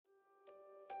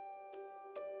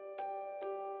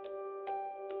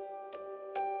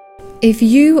If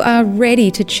you are ready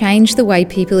to change the way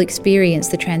people experience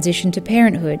the transition to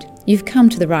parenthood, you've come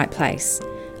to the right place.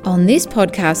 On this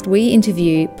podcast, we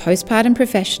interview postpartum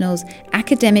professionals,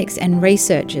 academics and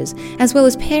researchers, as well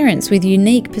as parents with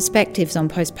unique perspectives on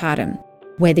postpartum.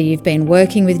 Whether you've been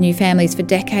working with new families for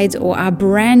decades or are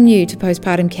brand new to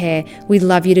postpartum care, we'd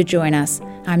love you to join us.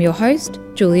 I'm your host,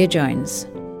 Julia Jones.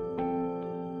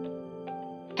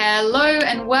 Hello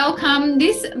and welcome.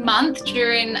 This month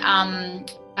during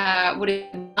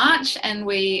March, and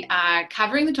we are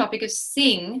covering the topic of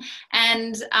sing.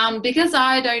 And because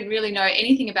I don't really know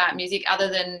anything about music other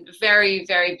than very,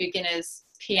 very beginners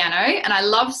piano, and I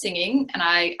love singing and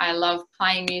I love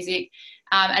playing music,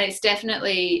 and it's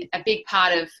definitely a big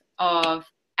part of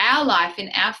our life in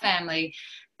our family.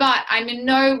 But I'm in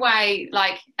no way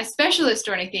like a specialist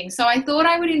or anything. So I thought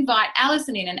I would invite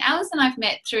Alison in. And Alison I've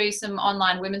met through some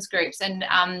online women's groups, and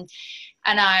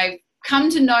I've come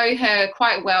to know her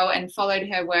quite well and followed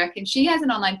her work. And she has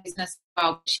an online business as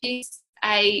well. She's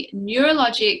a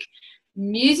neurologic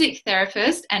music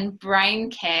therapist and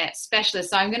brain care specialist.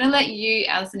 So I'm going to let you,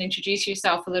 Alison, introduce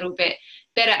yourself a little bit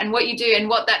better and what you do and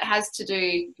what that has to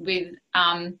do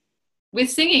with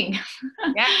singing.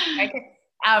 Yeah, okay.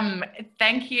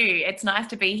 Thank you. It's nice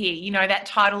to be here. You know, that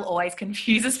title always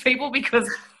confuses people because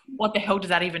what the hell does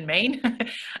that even mean?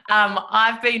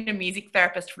 I've been a music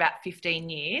therapist for about 15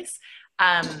 years.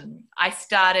 I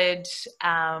started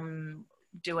I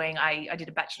did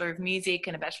a Bachelor of Music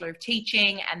and a Bachelor of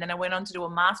Teaching, and then I went on to do a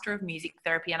Master of Music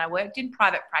Therapy, and I worked in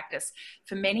private practice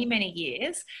for many, many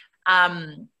years,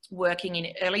 working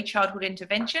in early childhood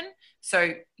intervention.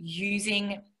 So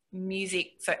using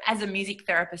music. So as a music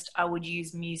therapist, I would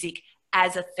use music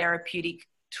as a therapeutic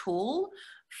tool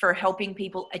for helping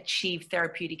people achieve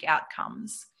therapeutic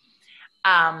outcomes.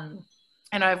 And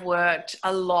I've worked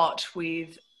a lot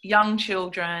with young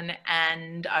children,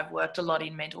 and I've worked a lot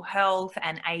in mental health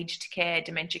and aged care,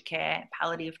 dementia care,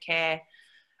 palliative care.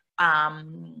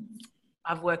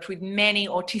 I've worked with many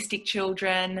autistic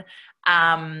children,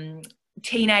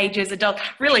 teenagers, adults,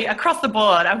 really across the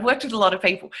board. I've worked with a lot of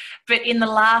people. But in the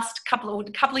last couple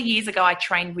of years ago, I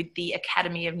trained with the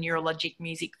Academy of Neurologic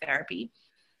Music Therapy.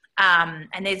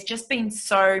 And there's just been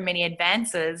so many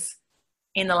advances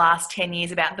in the last 10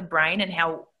 years about the brain and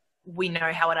how we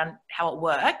know how it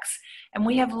works. And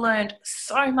we have learned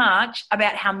so much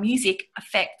about how music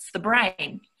affects the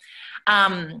brain.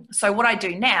 So what I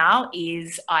do now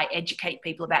is I educate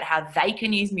people about how they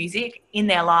can use music in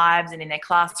their lives and in their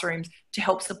classrooms to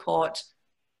help support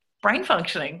brain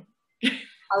functioning.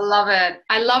 I love it.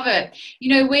 I love it.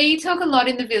 You know, we talk a lot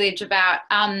in the village about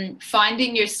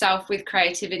finding yourself with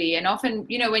creativity. And often,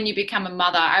 you know, when you become a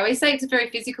mother, I always say it's a very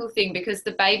physical thing because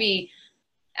the baby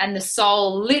and the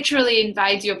soul literally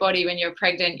invades your body when you're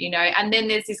pregnant, you know, and then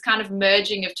there's this kind of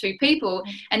merging of two people,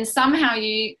 and somehow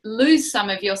you lose some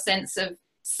of your sense of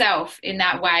self in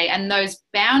that way and those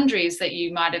boundaries that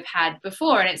you might have had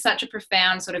before. And it's such a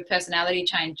profound sort of personality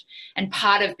change and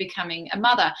part of becoming a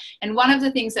mother. And one of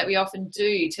the things that we often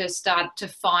do to start to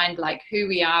find like who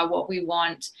we are, what we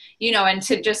want, you know, and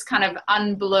to just kind of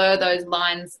unblur those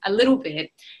lines a little bit,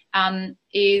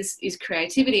 is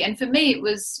creativity. And for me it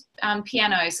was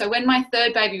piano. So when my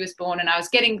third baby was born and I was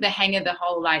getting the hang of the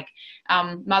whole like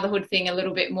motherhood thing a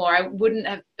little bit more, I wouldn't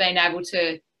have been able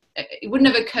to, it wouldn't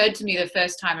have occurred to me the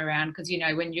first time around because, you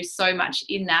know, when you're so much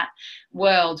in that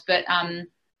world. But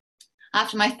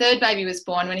after my third baby was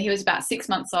born, when he was about 6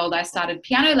 months old, I started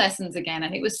piano lessons again,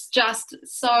 and it was just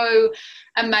so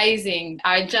amazing.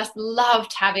 I just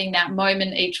loved having that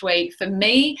moment each week for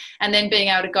me, and then being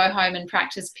able to go home and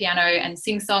practice piano and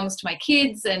sing songs to my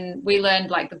kids. And we learned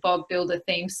like the Bob Builder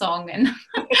theme song and,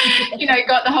 you know,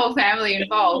 got the whole family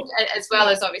involved, as well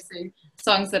as obviously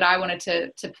songs that I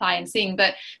wanted to play and sing.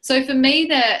 But so for me,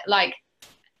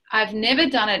 I've never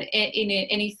done it in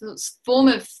any form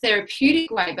of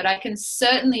therapeutic way, but I can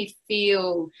certainly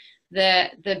feel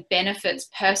the benefits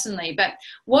personally. But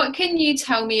what can you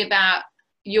tell me about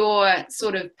your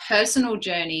sort of personal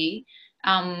journey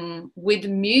with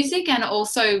music and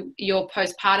also your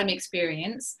postpartum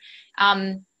experience?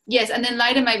 Yes, and then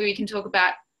later maybe we can talk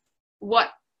about what,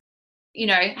 you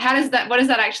know, what does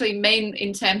that actually mean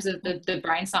in terms of the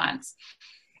brain science?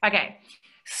 Okay.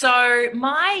 So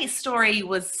my story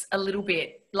was a little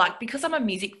bit like, because I'm a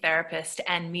music therapist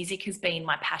and music has been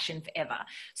my passion forever.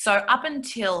 So up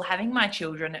until having my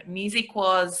children, music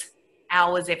was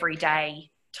hours every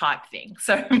day type thing.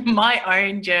 So my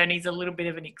own journey is a little bit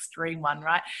of an extreme one,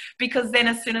 right? Because then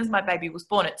as soon as my baby was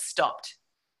born, it stopped.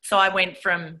 So I went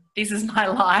from this is my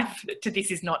life to this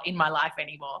is not in my life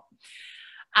anymore.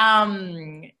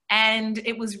 And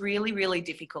it was really, really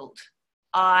difficult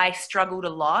I struggled a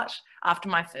lot after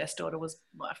my first child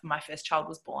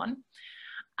was born.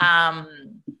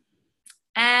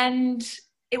 And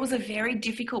it was a very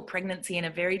difficult pregnancy and a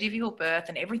very difficult birth,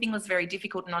 and everything was very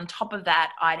difficult. And on top of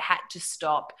that, I'd had to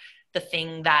stop the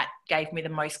thing that gave me the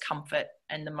most comfort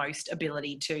and the most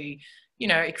ability to,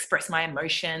 express my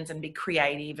emotions and be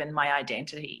creative and my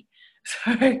identity.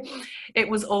 So it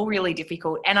was all really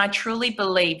difficult. And I truly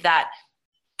believe that,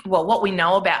 what we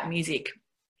know about music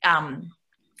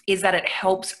is that it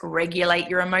helps regulate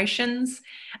your emotions.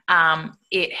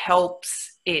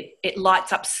 It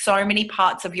lights up so many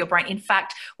parts of your brain. In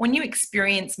fact, when you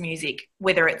experience music,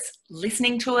 whether it's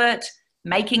listening to it,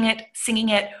 making it, singing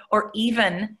it, or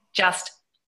even just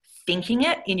thinking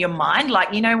it in your mind,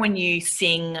 like, when you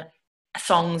sing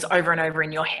songs over and over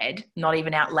in your head, not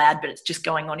even out loud, but it's just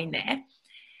going on in there,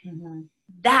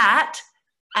 that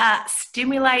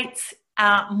stimulates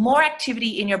more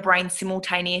activity in your brain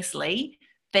simultaneously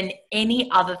than any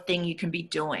other thing you can be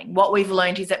doing. What we've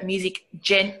learned is that music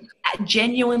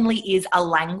genuinely is a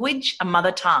language, a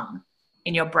mother tongue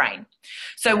in your brain.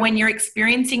 So when you're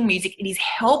experiencing music, it is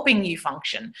helping you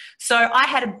function. So I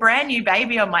had a brand new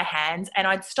baby on my hands, and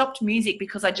I'd stopped music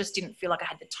because I just didn't feel like I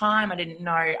had the time. I didn't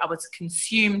know, I was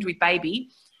consumed with baby.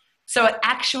 So it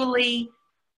actually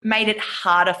made it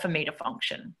harder for me to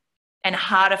function and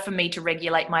harder for me to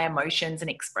regulate my emotions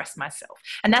and express myself.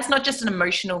 And that's not just an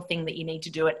emotional thing that you need to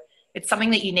do it. It's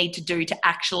something that you need to do to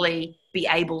actually be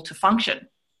able to function.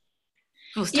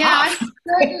 It was tough.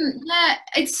 Yeah,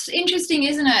 it's interesting,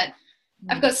 isn't it?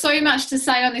 I've got so much to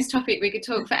say on this topic. We could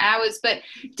talk for hours, but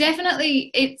definitely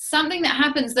it's something that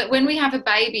happens that when we have a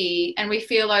baby and we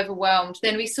feel overwhelmed,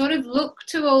 then we sort of look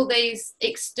to all these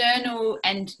external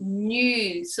and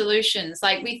new solutions.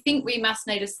 Like we think we must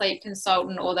need a sleep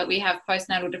consultant, or that we have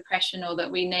postnatal depression, or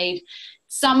that we need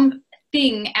something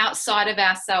outside of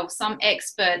ourselves, some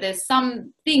expert. There's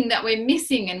something that we're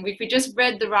missing, and if we just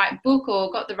read the right book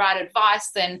or got the right advice,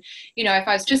 then if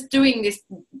I was just doing this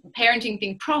parenting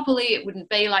thing properly, it wouldn't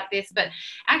be like this. But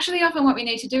actually often what we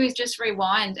need to do is just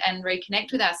rewind and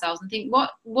reconnect with ourselves and think,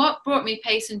 what brought me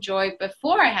peace and joy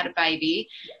before I had a baby,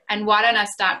 and why don't I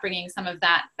start bringing some of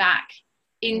that back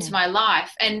into my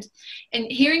life? And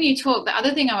hearing you talk, the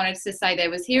other thing I wanted to say there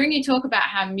was hearing you talk about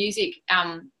how music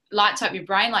lights up your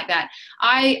brain like that.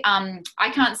 I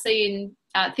can't see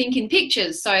and think in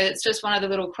pictures, so it's just one of the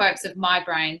little quirks of my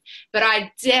brain, but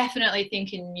I definitely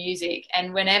think in music.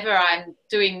 And whenever I'm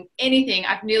doing anything,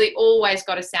 I've nearly always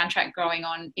got a soundtrack going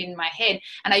on in my head,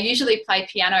 and I usually play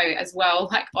piano as well,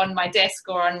 like on my desk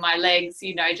or on my legs,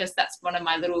 just that's one of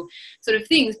my little sort of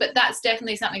things. But that's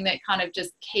definitely something that kind of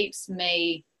just keeps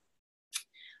me,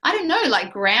 I don't know,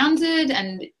 like grounded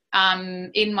and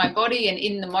in my body and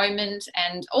in the moment.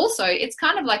 And also it's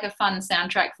kind of like a fun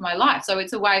soundtrack for my life, so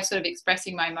it's a way of sort of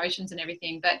expressing my emotions and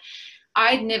everything. But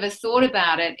I'd never thought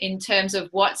about it in terms of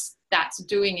what's that's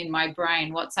doing in my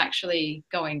brain, what's actually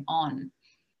going on.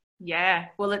 Yeah,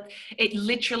 well, it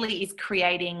literally is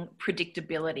creating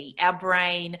predictability. Our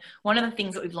brain, one of the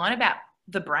things that we've learned about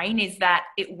the brain is that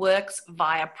it works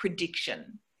via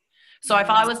prediction. So if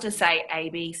I was to say A,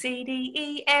 B, C, D,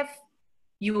 E, F,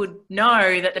 you would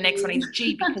know that the next one is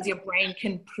G because your brain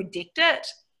can predict it.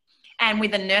 And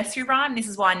with a nursery rhyme, this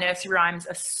is why nursery rhymes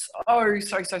are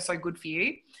so good for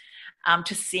you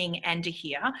to sing and to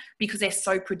hear, because they're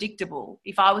so predictable.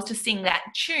 If I was to sing that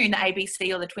tune, the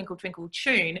ABC or the Twinkle Twinkle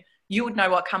tune, you would know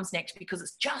what comes next because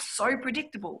it's just so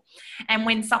predictable. And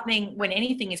when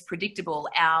anything is predictable,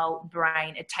 our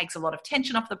brain, it takes a lot of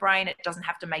tension off the brain. It doesn't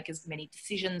have to make as many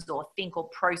decisions or think or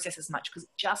process as much because it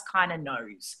just kind of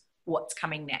knows what's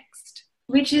coming next.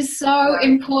 Which is so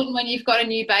important when you've got a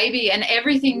new baby and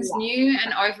everything's new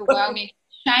and overwhelming,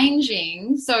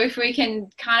 changing. So if we can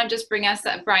kind of just bring us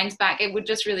that brains back, it would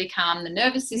just really calm the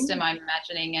nervous system, I'm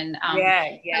imagining, and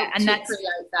and that's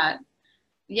create that.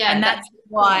 Yeah, and that's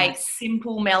why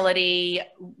simple melody,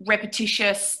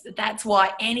 repetitious, that's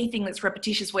why anything that's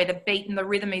repetitious, where the beat and the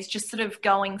rhythm is just sort of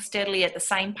going steadily at the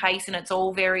same pace and it's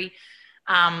all very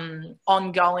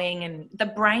ongoing, and the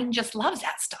brain just loves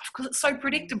that stuff because it's so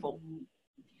predictable.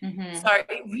 So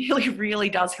it really, really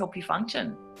does help you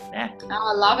function. Yeah.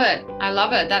 Oh, I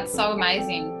love it. That's so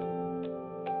amazing.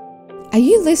 Are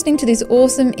you listening to this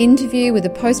awesome interview with a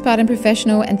postpartum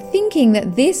professional and thinking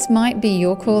that this might be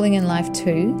your calling in life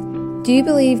too? Do you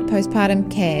believe postpartum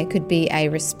care could be a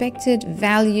respected,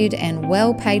 valued and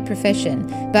well-paid profession,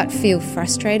 but feel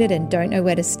frustrated and don't know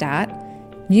where to start?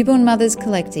 Newborn Mothers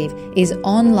Collective is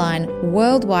online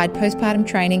worldwide postpartum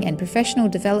training and professional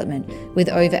development with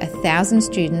over 1,000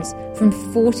 students from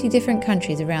 40 different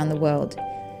countries around the world.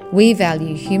 We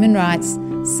value human rights,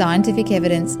 scientific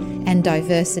evidence, and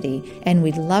diversity, and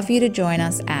we'd love you to join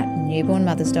us at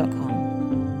newbornmothers.com.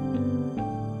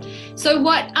 So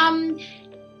what,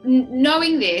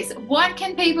 knowing this, what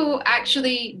can people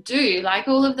actually do? Like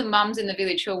all of the mums in the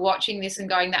village who are watching this and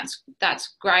going,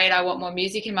 that's great, I want more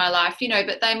music in my life, you know,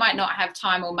 but they might not have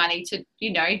time or money to,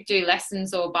 you know, do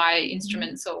lessons or buy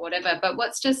instruments or whatever. But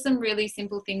what's just some really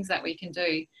simple things that we can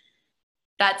do?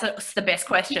 That's the best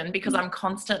question, because I'm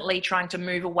constantly trying to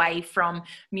move away from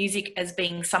music as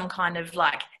being some kind of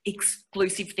like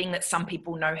exclusive thing that some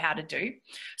people know how to do.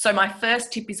 So my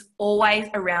first tip is always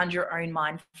around your own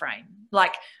mind frame.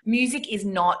 Like, music is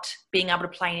not being able to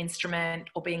play an instrument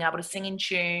or being able to sing in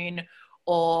tune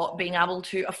or being able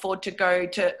to afford to go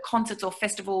to concerts or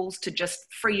festivals to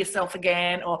just free yourself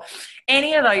again or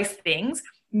any of those things.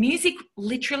 Music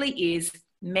literally is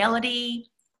melody,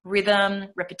 rhythm,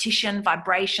 repetition,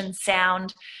 vibration,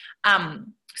 sound.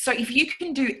 So if you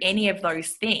can do any of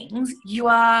those things, you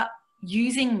are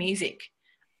using music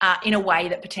in a way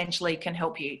that potentially can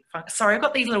help you. Sorry, I've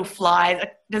got these little flies.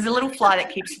 There's a little fly that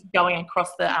keeps going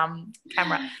across the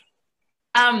camera.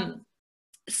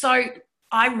 So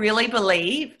I really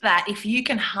believe that if you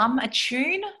can hum a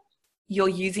tune, you're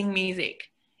using music.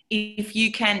 If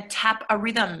you can tap a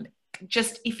rhythm,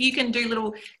 just if you can do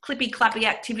little clippy clappy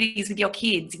activities with your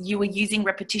kids, you are using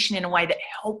repetition in a way that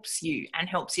helps you and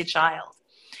helps your child.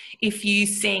 If you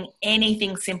sing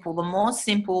anything simple, the more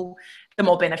simple, the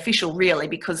more beneficial, really,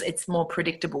 because it's more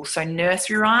predictable. So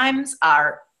nursery rhymes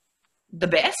are the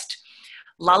best.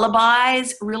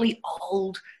 Lullabies, really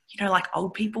old, you know, like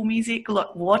old people music,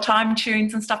 like wartime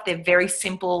tunes and stuff, they're very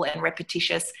simple and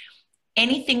repetitious.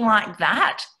 Anything like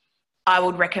that, I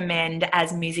would recommend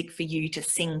as music for you to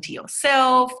sing to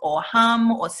yourself or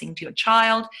hum or sing to your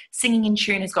child. Singing in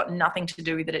tune has got nothing to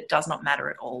do with it. It does not matter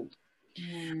at all.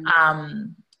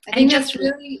 I think that's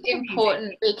really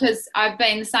important, because I've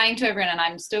been saying to everyone, and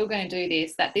I'm still going to do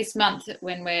this, that this month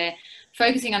when we're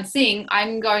focusing on singing,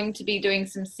 I'm going to be doing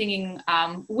some singing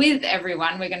with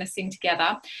everyone. We're going to sing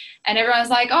together. And everyone's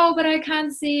like, oh, but I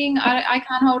can't sing. I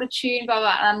can't hold a tune, blah,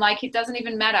 blah. And I'm like, it doesn't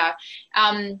even matter.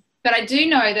 But I do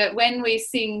know that when we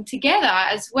sing together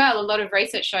as well, a lot of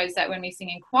research shows that when we sing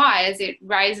in choirs, it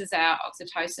raises our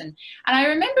oxytocin. And I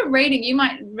remember reading, you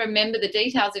might remember the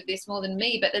details of this more than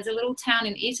me, but there's a little town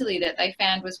in Italy that they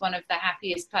found was one of the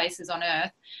happiest places on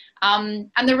earth.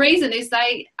 And the reason is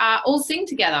they all sing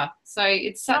together. So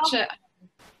it's such a,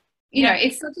 you know,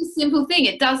 it's such a simple thing.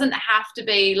 It doesn't have to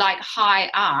be like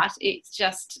high art. It's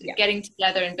just getting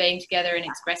together and being together and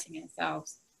expressing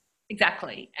ourselves.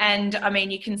 Exactly. And I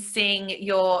mean, you can sing,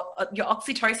 your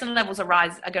oxytocin levels are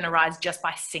going to rise just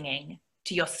by singing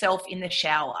to yourself in the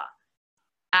shower.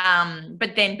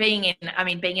 But then being in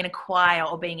a choir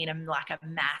or being in like a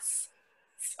mass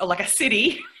or like a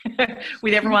city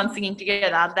with everyone singing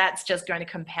together, that's just going to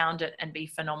compound it and be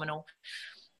phenomenal.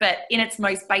 But in its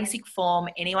most basic form,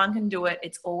 anyone can do it.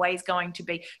 It's always going to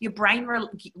be, your brain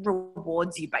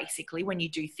rewards you basically when you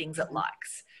do things it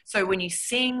likes. So when you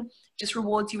sing, just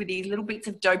rewards you with these little bits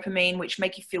of dopamine, which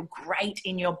make you feel great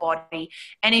in your body.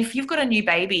 And if you've got a new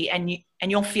baby and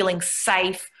you're feeling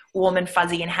safe, warm and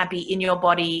fuzzy and happy in your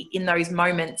body in those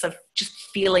moments of just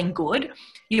feeling good,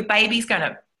 your baby's going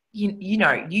to,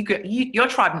 your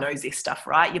tribe knows this stuff,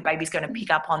 right? Your baby's going to pick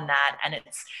up on that, and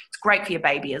it's great for your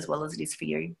baby as well as it is for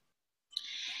you.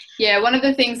 Yeah, one of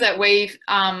the things that we've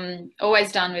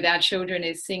always done with our children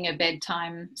is sing a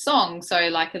bedtime song, so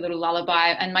like a little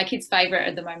lullaby. And my kid's favourite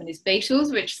at the moment is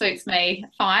Beatles, which suits me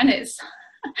fine. It's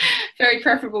very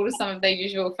preferable to some of their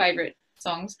usual favourite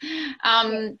songs.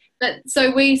 But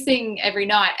so we sing every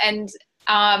night. And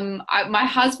my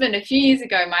husband, a few years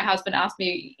ago, my husband asked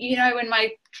me, you know, when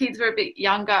my kids were a bit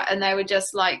younger and they were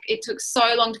just like, it took so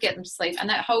long to get them to sleep, and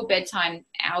that whole bedtime,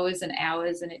 hours and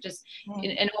hours, and it just,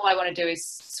 and all I want to do is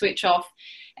switch off.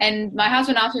 And my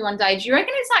husband asked me one day, do you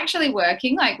reckon it's actually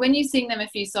working? Like when you sing them a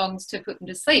few songs to put them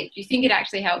to sleep, do you think it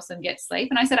actually helps them get sleep?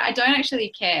 And I said, I don't actually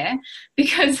care,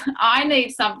 because I need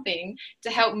something to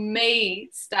help me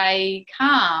stay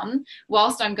calm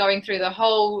whilst I'm going through the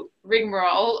whole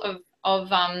rigmarole of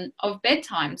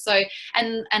bedtime. So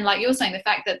and like you're saying, the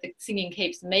fact that the singing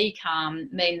keeps me calm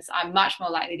means I'm much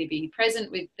more likely to be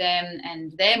present with them,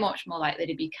 and they're much more likely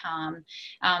to be calm.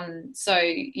 So,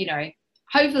 you know,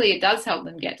 hopefully it does help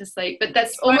them get to sleep, but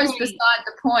that's almost beside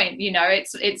the point. You know,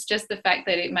 it's just the fact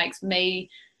that it makes me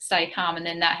stay calm, and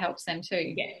then that helps them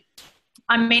too. Yeah.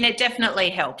 I mean, it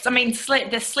definitely helps. I mean,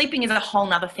 the sleeping is a whole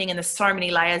nother thing, and there's so many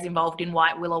layers involved in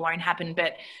why it will or won't happen,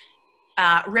 but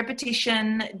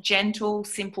repetition, gentle,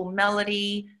 simple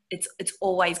melody, it's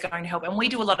always going to help. And we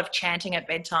do a lot of chanting at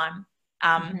bedtime.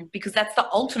 because that's the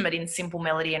ultimate in simple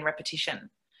melody and repetition.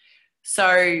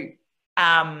 So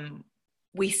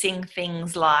we sing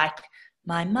things like,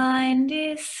 my mind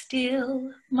is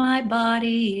still, my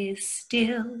body is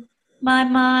still, my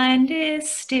mind is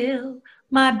still,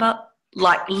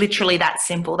 like literally that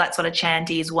simple. That's what a chant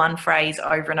is, one phrase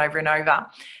over and over and over.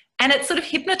 And it sort of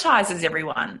hypnotizes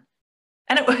everyone.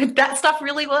 And that stuff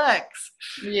really works.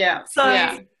 Yeah. So,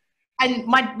 yeah. And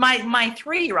my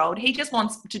 3-year-old, he just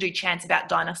wants to do chants about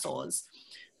dinosaurs.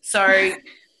 So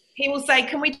he will say,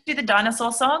 can we do the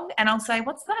dinosaur song? And I'll say,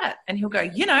 what's that? And he'll go,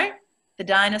 you know, the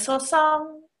dinosaur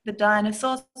song, the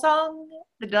dinosaur song,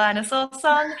 the dinosaur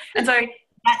song. And so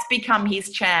that's become his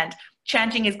chant.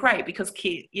 Chanting is great because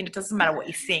kids, you know, it doesn't matter what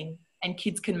you sing, and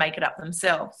kids can make it up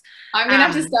themselves. I'm going to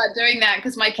have to start doing that,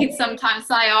 because my kids sometimes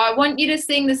say, oh, I want you to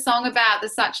sing the song about the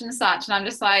such and such. And I'm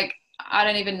just like, I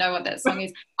don't even know what that song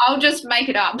is. I'll just make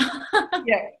it up.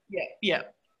 Yeah.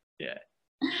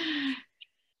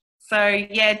 So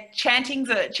yeah, chanting's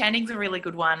a really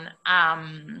good one.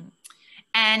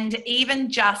 And even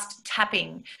just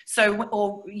tapping. So,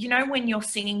 or, you know, when you're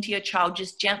singing to your child,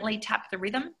 just gently tap the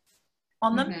rhythm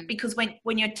on them, because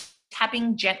when you're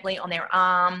tapping gently on their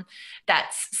arm,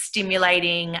 that's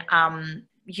stimulating,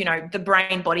 you know, the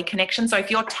brain-body connection. So if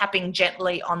you're tapping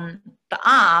gently on the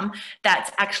arm,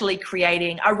 that's actually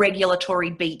creating a regulatory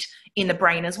beat in the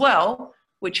brain as well,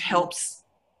 which helps.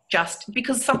 Just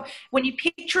because when you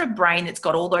picture a brain that's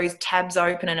got all those tabs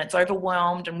open and it's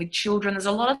overwhelmed, and with children, there's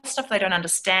a lot of stuff they don't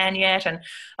understand yet, and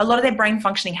a lot of their brain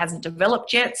functioning hasn't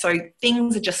developed yet. So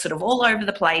things are just sort of all over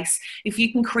the place. If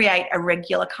you can create a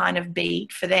regular kind of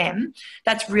beat for them,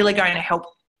 that's really going to help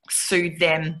soothe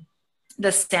them.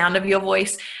 The sound of your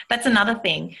voice, that's another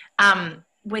thing.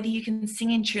 Whether you can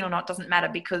sing in tune or not doesn't matter,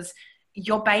 because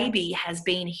your baby has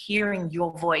been hearing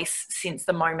your voice since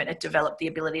the moment it developed the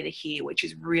ability to hear, which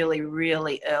is really,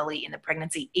 really early in the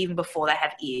pregnancy, even before they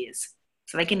have ears.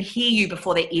 So they can hear you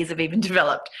before their ears have even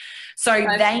developed. So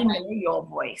they know your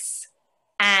voice.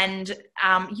 And,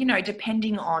 you know,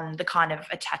 depending on the kind of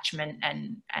attachment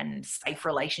and safe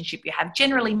relationship you have,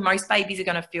 generally most babies are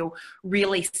going to feel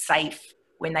really safe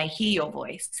when they hear your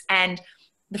voice. And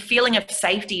the feeling of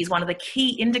safety is one of the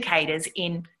key indicators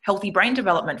in healthy brain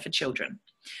development for children.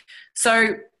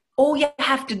 So all you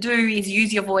have to do is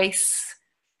use your voice.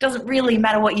 Doesn't really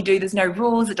matter what you do. There's no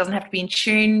rules. It doesn't have to be in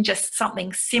tune, just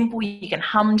something simple. You can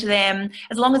hum to them.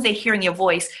 As long as they're hearing your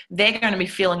voice, they're going to be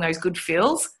feeling those good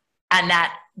feels, and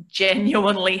that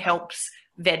genuinely helps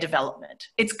their development.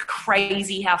 It's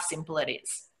crazy how simple it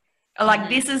is. Like,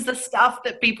 this is the stuff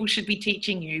that people should be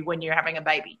teaching you when you're having a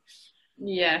baby.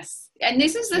 Yes. And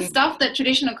this is the stuff that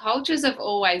traditional cultures have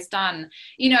always done.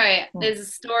 You know, there's a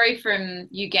story from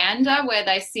Uganda where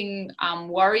they sing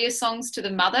warrior songs to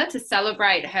the mother to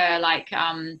celebrate her, like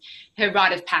her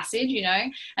rite of passage, you know.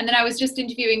 And then I was just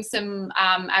interviewing some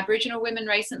Aboriginal women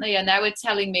recently, and they were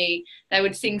telling me they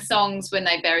would sing songs when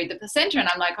they buried the placenta. And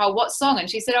I'm like, oh, what song?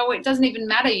 And she said, oh, it doesn't even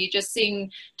matter. You just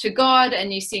sing to God,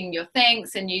 and you sing your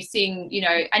thanks, and you sing, you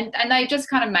know, and they just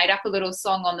kind of made up a little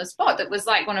song on the spot that was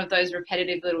like one of those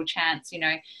repetitive little chants, you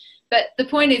know. But the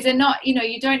point is, they're not, you know,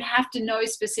 you don't have to know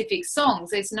specific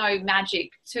songs. There's no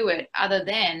magic to it other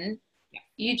than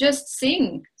you just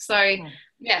sing. So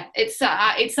yeah, it's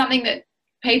something that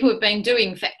people have been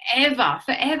doing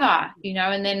forever, you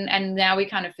know, and now we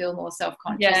kind of feel more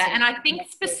self-conscious. Yeah, and I think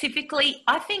specifically,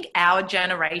 I think our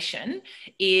generation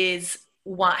is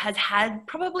what has had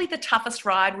probably the toughest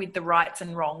ride with the rights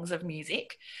and wrongs of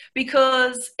music,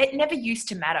 because it never used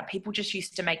to matter. People just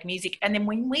used to make music. And then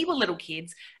when we were little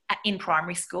kids in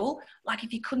primary school, like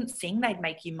if you couldn't sing, they'd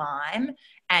make you mime,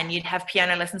 and you'd have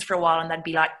piano lessons for a while, and they'd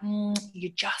be like,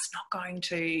 you're just not going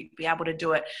to be able to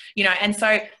do it, you know. And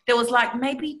so there was like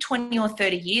maybe 20 or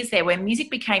 30 years there where music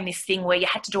became this thing where you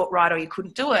had to do it right or you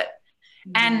couldn't do it.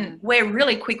 And we're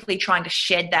really quickly trying to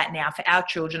shed that now for our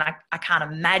children. I can't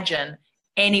imagine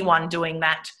anyone doing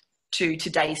that to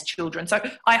today's children. So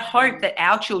I hope that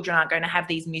our children aren't going to have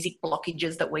these music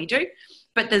blockages that we do.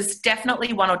 But there's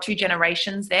definitely 1 or 2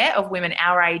 generations there of women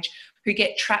our age who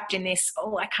get trapped in this,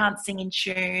 oh, I can't sing in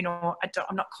tune, or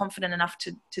I'm not confident enough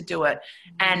to do it.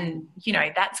 And, you know,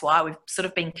 that's why we've sort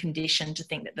of been conditioned to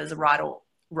think that there's a right or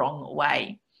wrong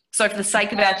way. So for the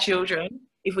sake of our children,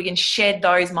 if we can shed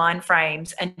those mind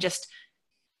frames and just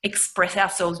express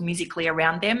ourselves musically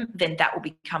around them, then that will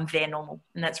become their normal,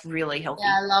 and that's really healthy.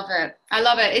 Yeah, I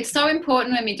love it. It's so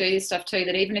important when we do this stuff too,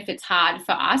 that even if it's hard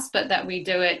for us, but that we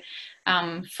do it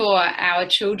for our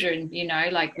children, you know,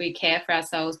 like we care for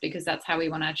ourselves because that's how we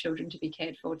want our children to be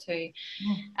cared for too.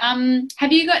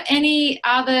 Have you got any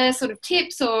other sort of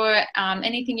tips or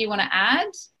anything you want to add?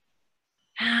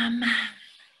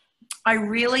 I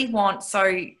really want,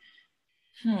 I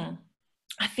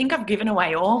think I've given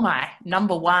away all my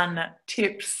number one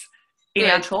tips in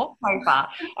our talk so far.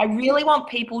 I really want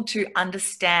people to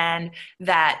understand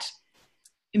that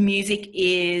music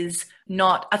is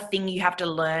not a thing you have to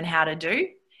learn how to do.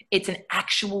 It's an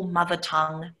actual mother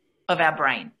tongue of our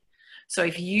brain. So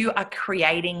if you are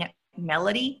creating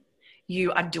melody,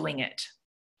 you are doing it.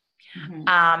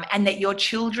 And that your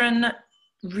children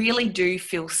really do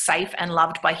feel safe and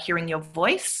loved by hearing your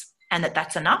voice, and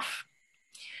that's enough.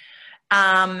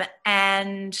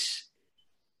 And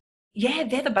yeah,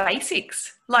 they're the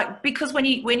basics. Like, because when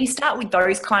you start with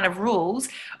those kind of rules,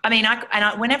 I mean,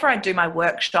 whenever I do my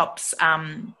workshops,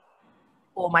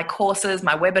 or my courses,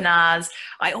 my webinars,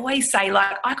 I always say,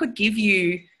 like, I could give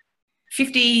you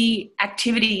 50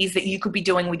 activities that you could be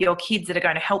doing with your kids that are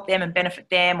going to help them and benefit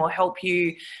them or help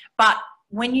you. But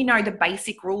when you know the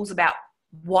basic rules about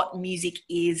what music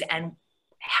is and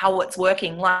how it's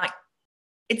working, like,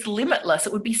 it's limitless.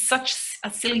 It would be such a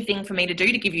silly thing for me to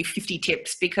do to give you 50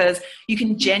 tips, because you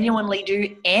can genuinely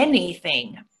do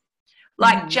anything.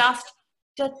 Like just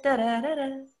just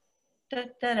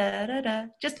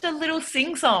a little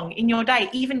sing song in your day,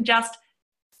 even just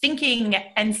thinking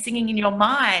and singing in your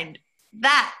mind,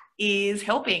 that is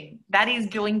helping. That is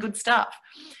doing good stuff.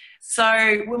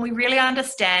 So when we really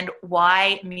understand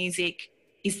why music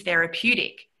is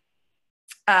therapeutic,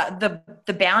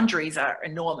 the boundaries are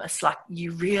enormous. Like,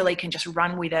 you really can just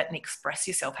run with it and express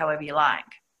yourself however you like.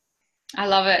 I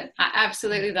love it. I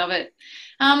absolutely love it.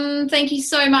 Thank you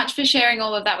so much for sharing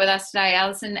all of that with us today,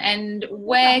 Alison. And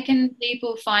where can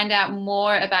people find out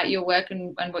more about your work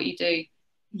and what you do?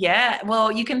 Yeah,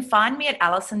 well, you can find me at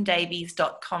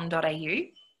alisondavies.com.au.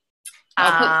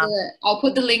 I'll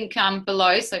put the link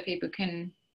below so people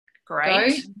can go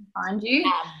find you.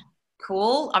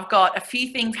 Cool. I've got a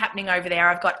few things happening over there.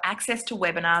 I've got access to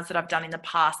webinars that I've done in the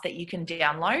past that you can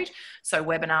download. So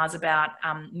webinars about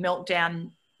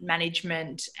meltdown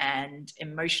management and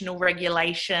emotional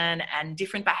regulation and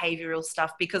different behavioral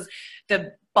stuff, because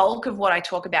the bulk of what I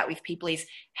talk about with people is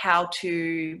how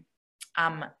to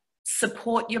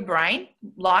support your brain,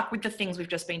 like with the things we've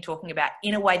just been talking about,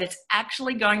 in a way that's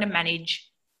actually going to manage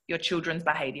your children's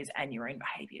behaviors and your own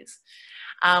behaviors.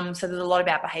 So there's a lot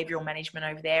about behavioral management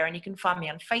over there, and you can find me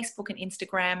on Facebook and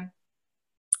Instagram.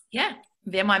 Yeah,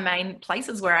 they're my main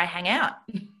places where I hang out.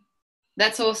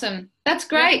 That's awesome. That's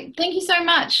great. Yeah. Thank you so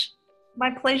much.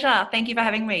 My pleasure. Thank you for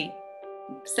having me.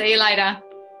 See you later.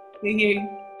 See you.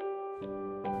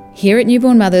 Here at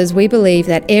Newborn Mothers, we believe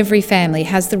that every family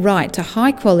has the right to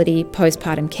high-quality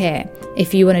postpartum care.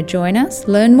 If you want to join us,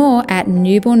 learn more at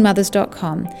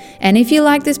newbornmothers.com. And if you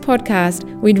like this podcast,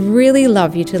 we'd really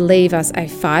love you to leave us a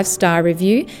 5-star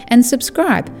review and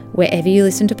subscribe wherever you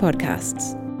listen to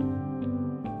podcasts.